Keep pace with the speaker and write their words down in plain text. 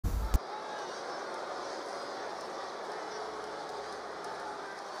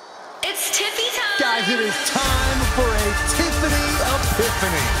It's Tiffy time! Guys, it is time for a Tiffany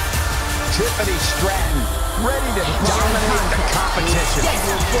Epiphany. Tiffany Stratton, ready to dominate the competition.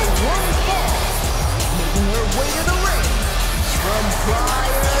 For one fall, making her way to the ring from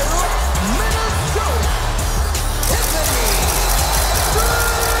Pryor, Minnesota, Tiffany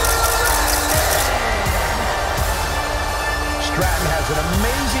Stratton has an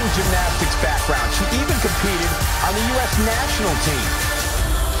amazing gymnastics background. She even competed on the U.S. national team.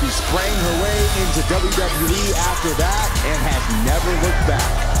 She sprang her way into WWE after that and has never looked back.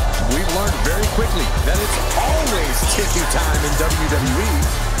 We've learned very quickly that it's always Tiffy time in WWE.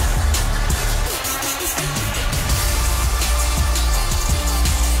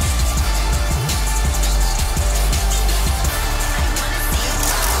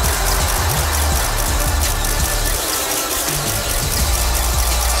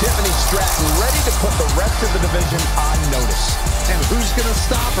 Tiffany Stratton ready to put the rest of the division on notice. And who's going to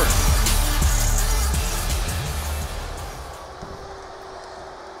stop her?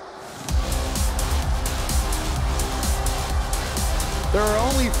 There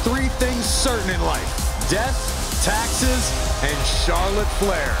are only three things certain in life: death, taxes, and Charlotte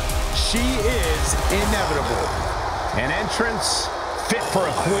Flair. She is inevitable. An entrance fit for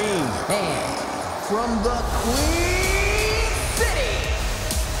a queen. And from the Queen City,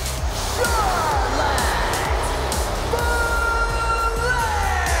 Charlotte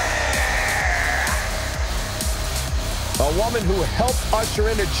A woman who helped usher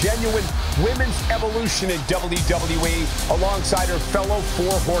in a genuine women's evolution in WWE alongside her fellow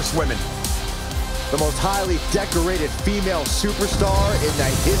four horsewomen. The most highly decorated female superstar in the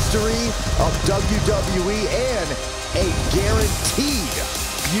history of WWE and a guaranteed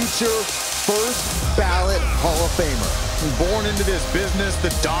future first ballot Hall of Famer. Born into this business,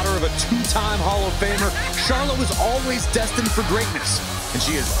 the daughter of a two-time Hall of Famer, Charlotte was always destined for greatness, and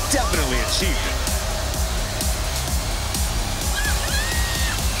she has definitely achieved it.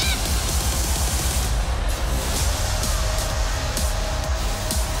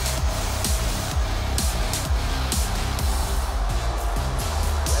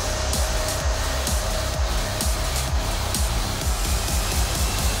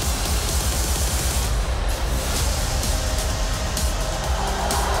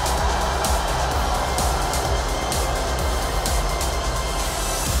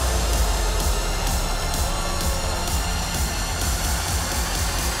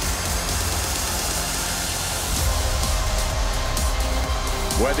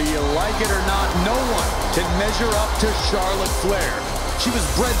 Whether you like it or not, no one can measure up to Charlotte Flair. She was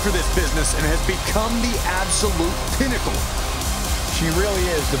bred for this business and has become the absolute pinnacle. She really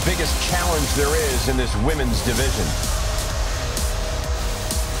is the biggest challenge there is in this women's division.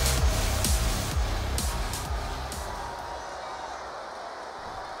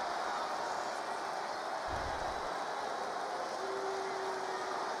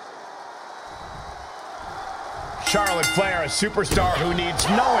 Charlotte Flair, a superstar who needs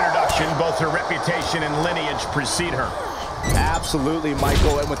no introduction. Both her reputation and lineage precede her. Absolutely,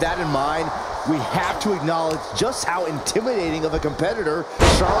 Michael. And with that in mind, we have to acknowledge just how intimidating of a competitor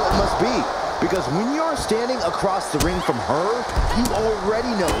Charlotte must be. Because when you are standing across the ring from her, you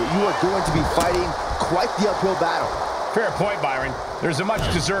already know you are going to be fighting quite the uphill battle. Fair point, Byron. There's a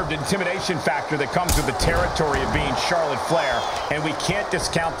much-deserved intimidation factor that comes with the territory of being Charlotte Flair, and we can't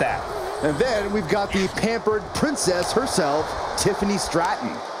discount that. And then we've got the pampered princess herself, Tiffany Stratton.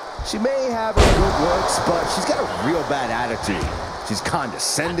 She may have her good looks, but she's got a real bad attitude. She's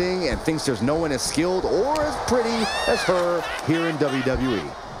condescending and thinks there's no one as skilled or as pretty as her here in WWE.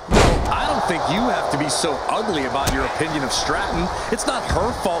 I don't think you have to be so ugly about your opinion of Stratton. It's not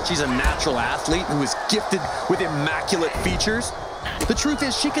her fault she's a natural athlete who is gifted with immaculate features. The truth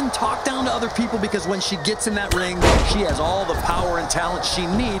is, she can talk down to other people because when she gets in that ring, she has all the power and talent she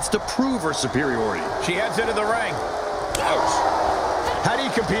needs to prove her superiority. She heads into the ring. Ouch. How do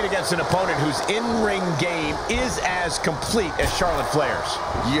you compete against an opponent whose in-ring game is as complete as Charlotte Flair's?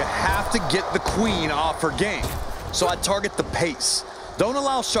 You have to get the queen off her game. So I target the pace. Don't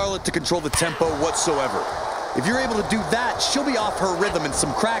allow Charlotte to control the tempo whatsoever. If you're able to do that, she'll be off her rhythm and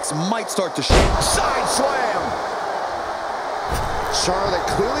some cracks might start to show. Side slam! Charlotte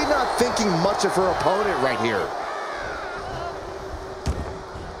clearly not thinking much of her opponent right here.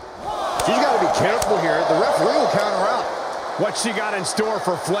 She's got to be careful here. The referee will count her out. What's she got in store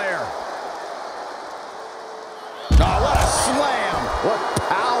for Flair? Oh, what a slam! What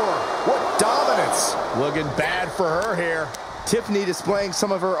power! What dominance! Looking bad for her here. Tiffany displaying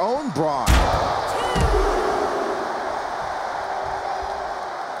some of her own brawn.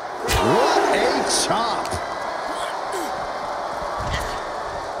 What a chop!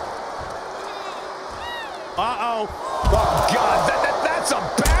 Uh-oh. Oh, God, that's a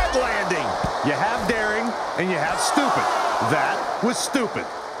bad landing. You have daring, and you have stupid. That was stupid.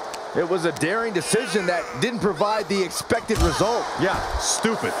 It was a daring decision that didn't provide the expected result. Yeah,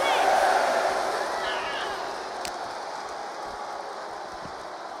 stupid.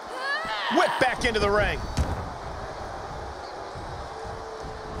 Whip back into the ring.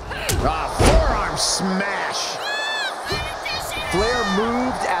 Forearm smash. Flair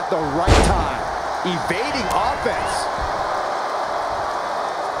moved at the right time, evading offense.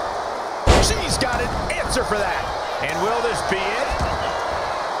 She's got an answer for that. And will this be it?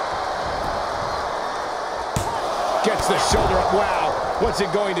 Gets the shoulder up. Wow, what's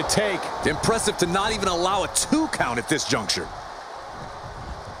it going to take? Impressive to not even allow a 2 count at this juncture.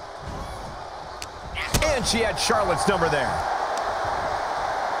 And she had Charlotte's number there.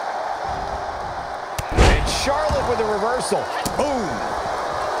 And Charlotte with a reversal. Boom.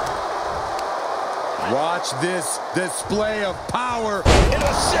 Watch this display of power. In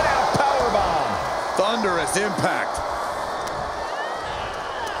a sit-out powerbomb. Thunderous impact.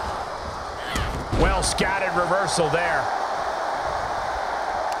 Well scattered reversal there.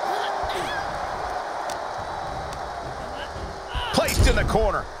 Placed in the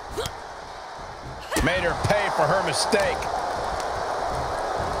corner. Made her pay for her mistake.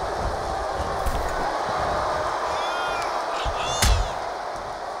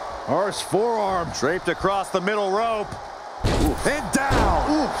 Harsh forearm draped across the middle rope. Oof. And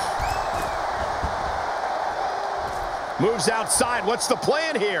down. Oof. Moves outside. What's the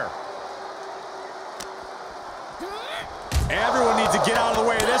plan here? Everyone needs to get out of the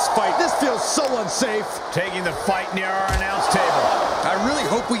way of this fight. This feels so unsafe. Taking the fight near our announce table. I really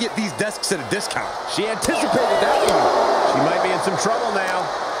hope we get these desks at a discount. She anticipated that one. She might be in some trouble now.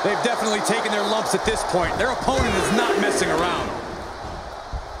 They've definitely taken their lumps at this point. Their opponent is not messing around.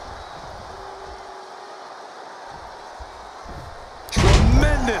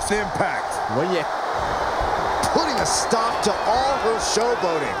 Tremendous impact. Well, yeah, putting a stop to all her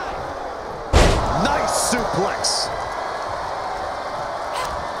showboating. Nice suplex.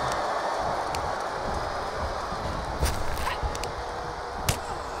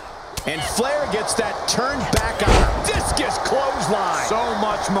 And Flair gets that turned back on her. Discus clothesline. So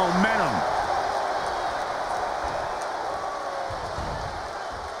much momentum.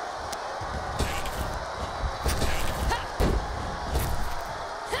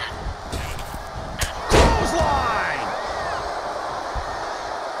 Clothesline.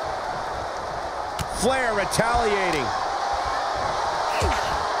 Flair retaliating.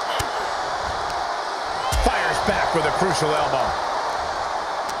 Fires back with a crucial elbow.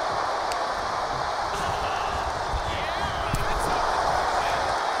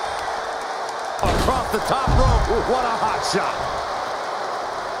 Across the top rope. What a hot shot.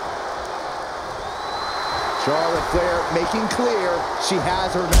 Charlotte Flair making clear she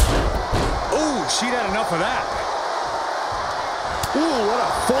has her. Ooh, she'd had enough of that. Ooh, what a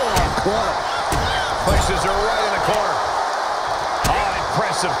forearm club. Places her right in the corner. Oh,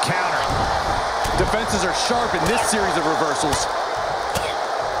 impressive counter. Defenses are sharp in this series of reversals.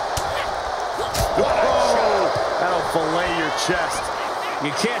 What a shot. That'll fillet your chest. You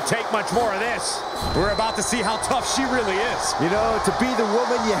can't take much more of this. We're about to see how tough she really is. You know, to be the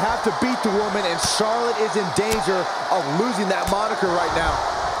woman, you have to beat the woman, and Charlotte is in danger of losing that moniker right now.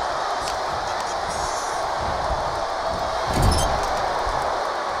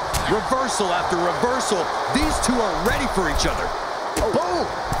 Reversal after reversal. These two are ready for each other. Oh. Boom!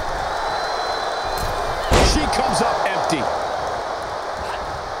 She comes up empty.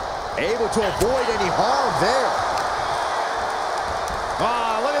 Able to avoid any harm there.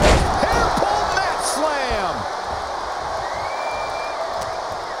 Ah, look at this. Hair pull mat slam.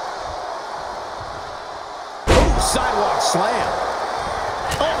 Ooh, sidewalk slam.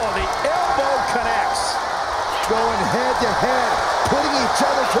 Oh, the elbow connects. Going head to head, putting each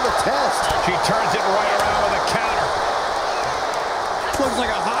other to the test. She turns it right around with a counter. Looks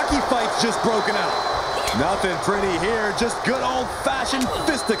like a hockey fight's just broken out. Nothing pretty here, just good old-fashioned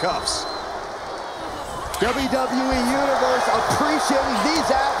fisticuffs. WWE Universe appreciating these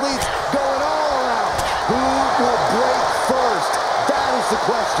athletes going all out. Who will break first? That is the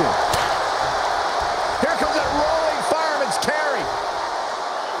question. Here comes that rolling fireman's carry.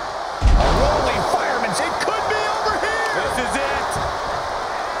 A rolling fireman's. It could be over here. This is it.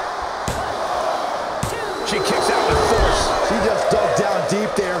 She kicks out with force. She just dug down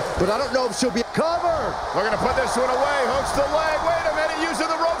deep there, but I don't know if she'll be covered. We're going to put this one away. Hooks the leg. Wait a minute. Using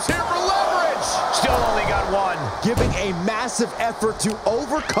the ropes here for leverage. Still only got one. Giving a massive effort to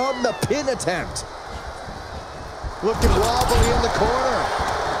overcome the pin attempt. Looking wobbly in the corner.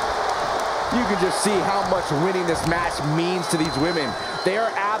 You can just see how much winning this match means to these women. They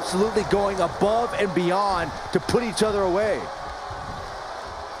are absolutely going above and beyond to put each other away.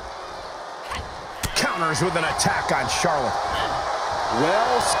 Counters with an attack on Charlotte.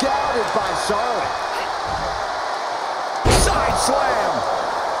 Well scouted by Charlotte. Side slam.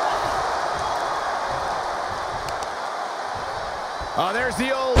 Oh, there's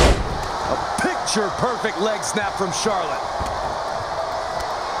the old... A picture-perfect leg snap from Charlotte.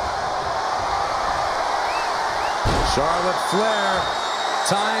 Charlotte Flair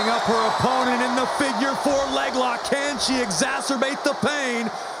tying up her opponent in the figure 4 leg lock. Can she exacerbate the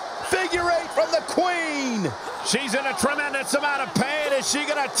pain? Figure 8 from the Queen. She's in a tremendous amount of pain. Is she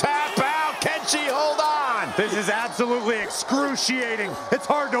going to tap out? Can she hold on? This is absolutely excruciating. It's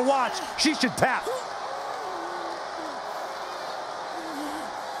hard to watch. She should tap.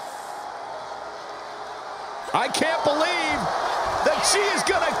 I can't believe that she is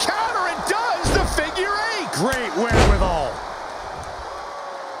going to counter and does the figure 8. Great wherewithal.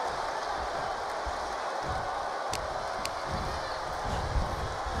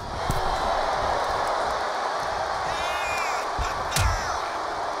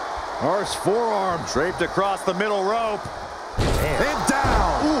 Harsh forearm. Draped across the middle rope. And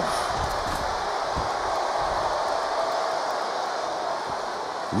down. Oof.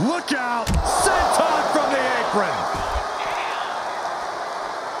 Look out. Senton from the apron.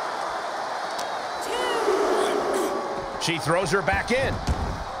 She throws her back in.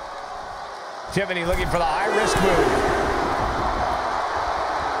 Tiffany looking for the high-risk move.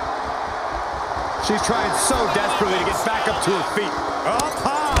 She's trying so desperately to get back up to her feet. Up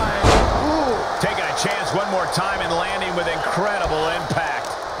high. Ooh. Taking a chance one more time and landing with incredible impact.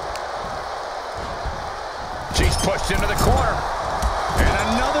 She's pushed into the corner. And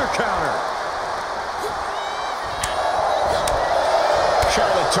another counter.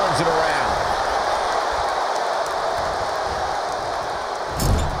 Charlotte turns it around.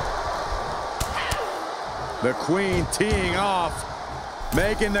 The Queen teeing off,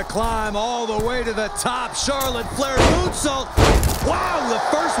 making the climb all the way to the top. Charlotte Flair moonsault. Wow, the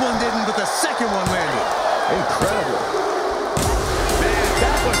first one didn't, but the second one landed. Incredible. Man,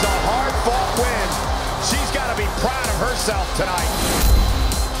 that was a hard-fought win. She's got to be proud of herself tonight.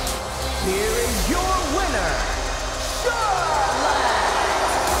 Here is your winner, Charlotte.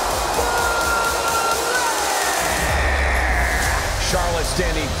 Charlotte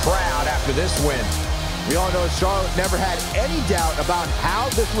standing proud after this win. We all know Charlotte never had any doubt about how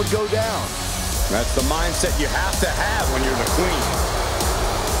this would go down. That's the mindset you have to have when you're the Queen.